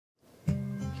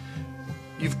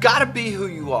You've got to be who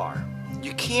you are.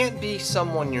 You can't be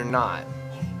someone you're not.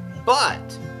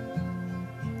 But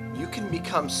you can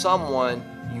become someone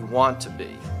you want to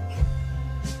be.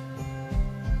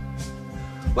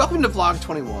 Welcome to vlog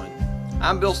 21.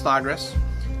 I'm Bill Snodgrass.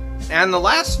 And the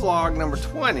last vlog, number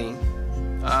 20,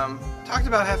 talked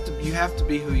about you have to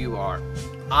be who you are.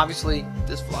 Obviously,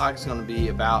 this vlog is going to be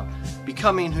about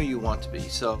becoming who you want to be.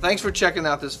 So thanks for checking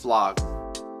out this vlog.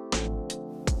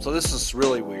 So this is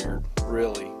really weird.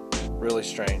 Really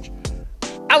strange.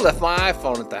 I left my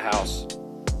iPhone at the house.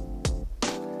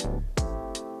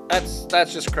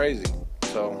 That's just crazy.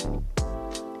 So,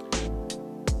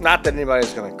 not that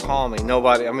anybody's gonna call me.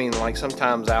 Nobody. I mean, like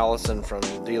sometimes Allison from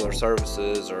Dealer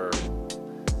Services or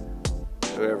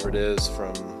whoever it is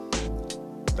from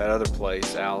that other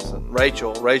place,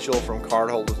 Rachel from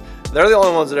Cardholders. They're the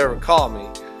only ones that ever call me.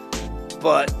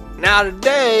 But now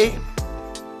today,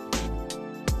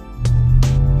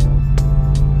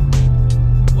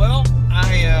 well,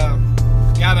 I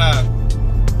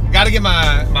gotta get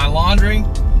my laundry.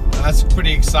 That's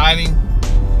pretty exciting.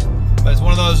 But it's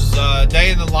one of those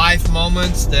day in the life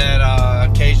moments that I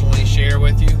occasionally share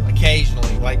with you.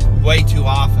 Occasionally, like way too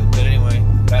often. But anyway,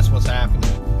 that's what's happening.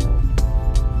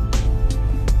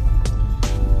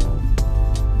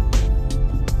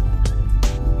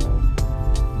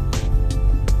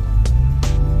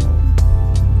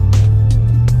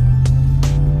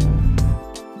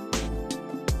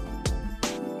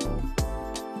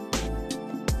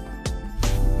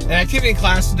 In activity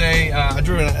class today, I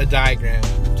drew a diagram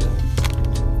to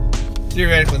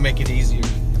theoretically make it easier.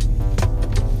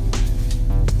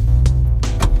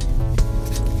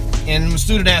 And the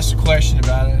student asked a question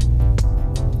about it.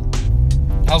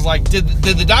 I was like, did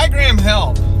the diagram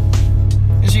help?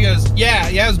 And she goes, yeah,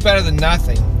 it was better than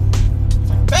nothing. It's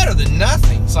like, better than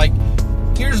nothing? It's like,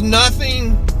 here's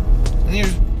nothing, and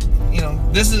here's,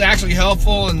 this is actually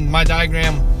helpful, and my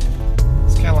diagram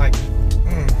is kind of like,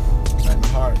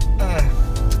 heart.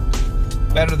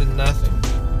 Better than nothing.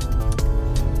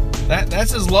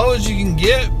 That's as low as you can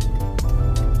get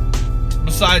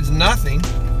besides nothing,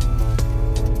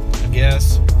 I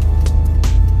guess.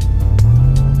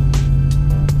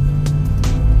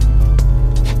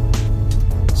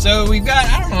 So we've got,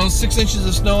 I don't know, 6 inches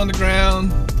of snow on the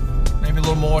ground, maybe a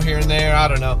little more here and there, I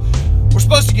don't know. We're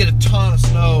supposed to get a ton of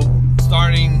snow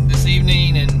starting this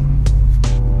evening and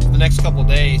the next couple of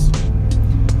days.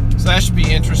 So that should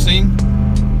be interesting,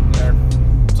 or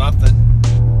something.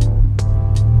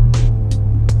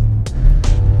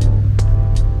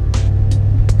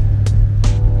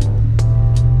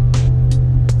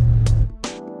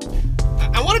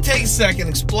 I want to take a second and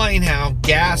explain how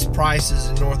gas prices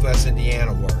in Northwest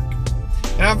Indiana work.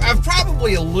 And I've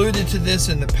probably alluded to this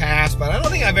in the past, but I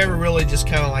don't think I've ever really just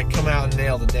kind of like come out and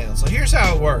nailed it down. So here's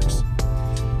how it works.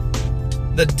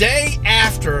 The day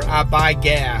after I buy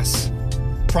gas,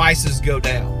 prices go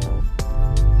down.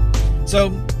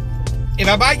 So if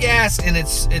I buy gas and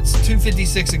it's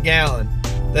 $2.56 a gallon,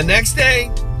 the next day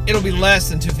it'll be less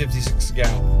than $2.56 a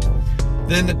gallon.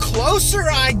 Then the closer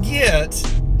I get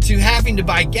to having to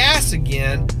buy gas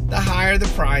again, the higher the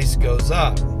price goes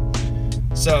up.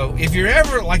 So if you're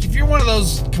ever, like if you're one of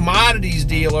those commodities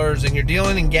dealers and you're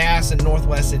dealing in gas in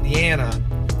Northwest Indiana,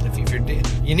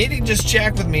 you need to just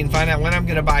check with me and find out when I'm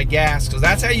going to buy gas, because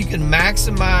that's how you can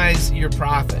maximize your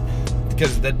profit.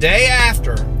 Because the day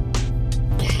after,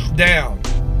 down,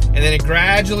 and then it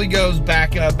gradually goes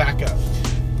back up. Now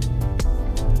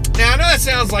I know that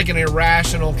sounds like an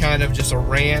irrational kind of just a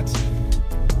rant,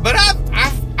 but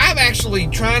I've actually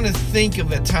trying to think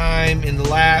of a time in the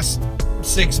last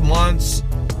 6 months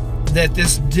that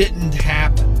this didn't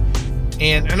happen.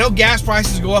 And I know gas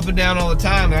prices go up and down all the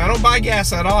time, and I don't buy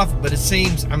gas that often, but it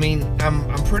seems, I'm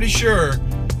pretty sure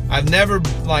I've never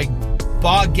like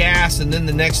bought gas and then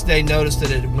the next day noticed that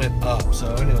it went up.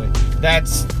 So anyway,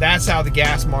 that's how the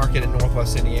gas market in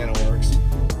Northwest Indiana works.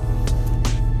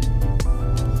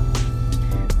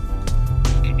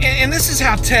 And this is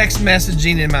how text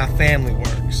messaging in my family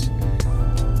works.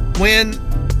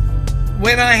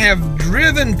 When I have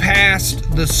driven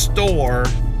past the store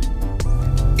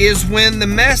is when the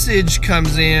message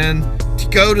comes in to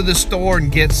go to the store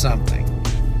and get something.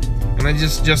 And it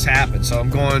just happened. So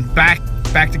I'm going back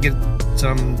to get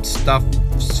some stuff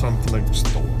from the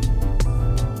store.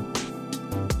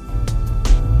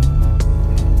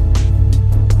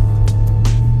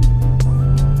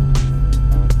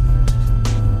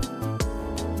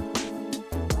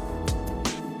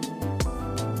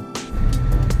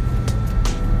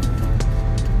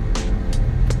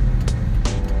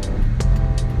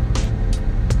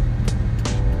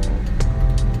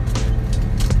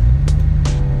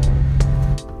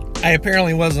 I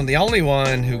apparently wasn't the only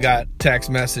one who got text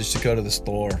message to go to the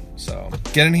store. So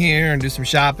get in here and do some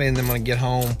shopping, then I'm gonna get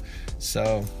home.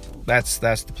 So that's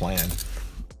the plan.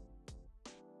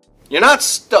 You're not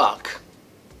stuck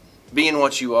being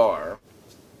what you are.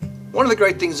 One of the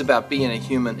great things about being a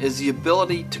human is the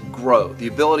ability to grow, the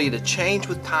ability to change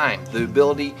with time, the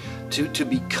ability to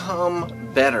become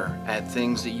better at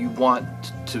things that you want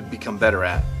to become better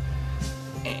at.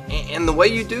 And the way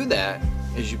you do that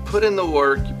is you put in the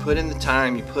work, you put in the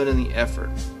time, you put in the effort.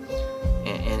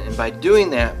 And by doing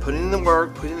that, putting in the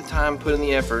work, putting in the time, putting in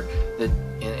the effort,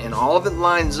 and all of it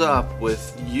lines up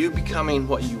with you becoming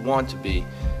what you want to be.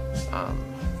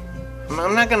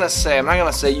 I'm not gonna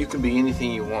say you can be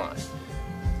anything you want,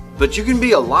 but you can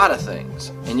be a lot of things,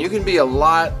 and you can be a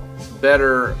lot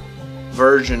better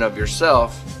version of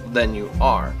yourself than you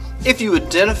are if you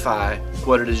identify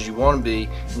what it is you want to be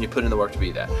and you put in the work to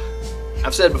be that.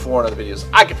 I've said before in other videos,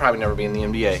 I could probably never be in the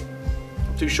NBA.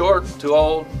 I'm too short, too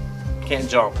old, can't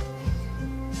jump.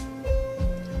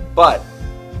 But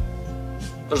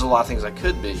there's a lot of things I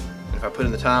could be, and if I put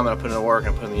in the time and I put in the work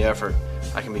and I put in the effort,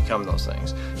 I can become those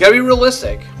things. You gotta be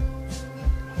realistic,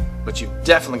 but you've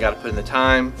definitely got to put in the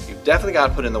time, you've definitely got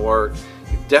to put in the work,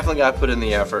 you've definitely got to put in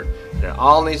the effort, and it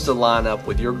all needs to line up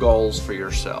with your goals for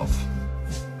yourself.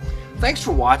 Thanks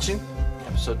for watching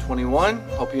episode 21.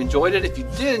 Hope you enjoyed it. If you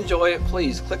did enjoy it,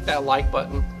 please click that like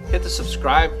button, hit the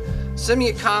subscribe, send me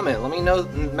a comment. Let me know,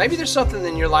 maybe there's something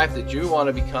in your life that you want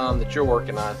to become, that you're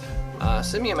working on.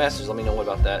 Send me a message, let me know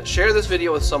about that. Share this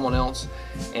video with someone else,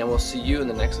 and we'll see you in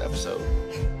the next episode.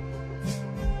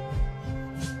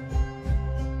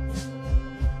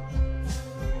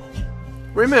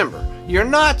 Remember, you're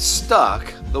not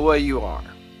stuck the way you are.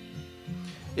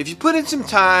 If you put in some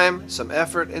time, some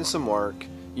effort, and some work,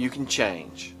 you can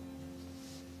change.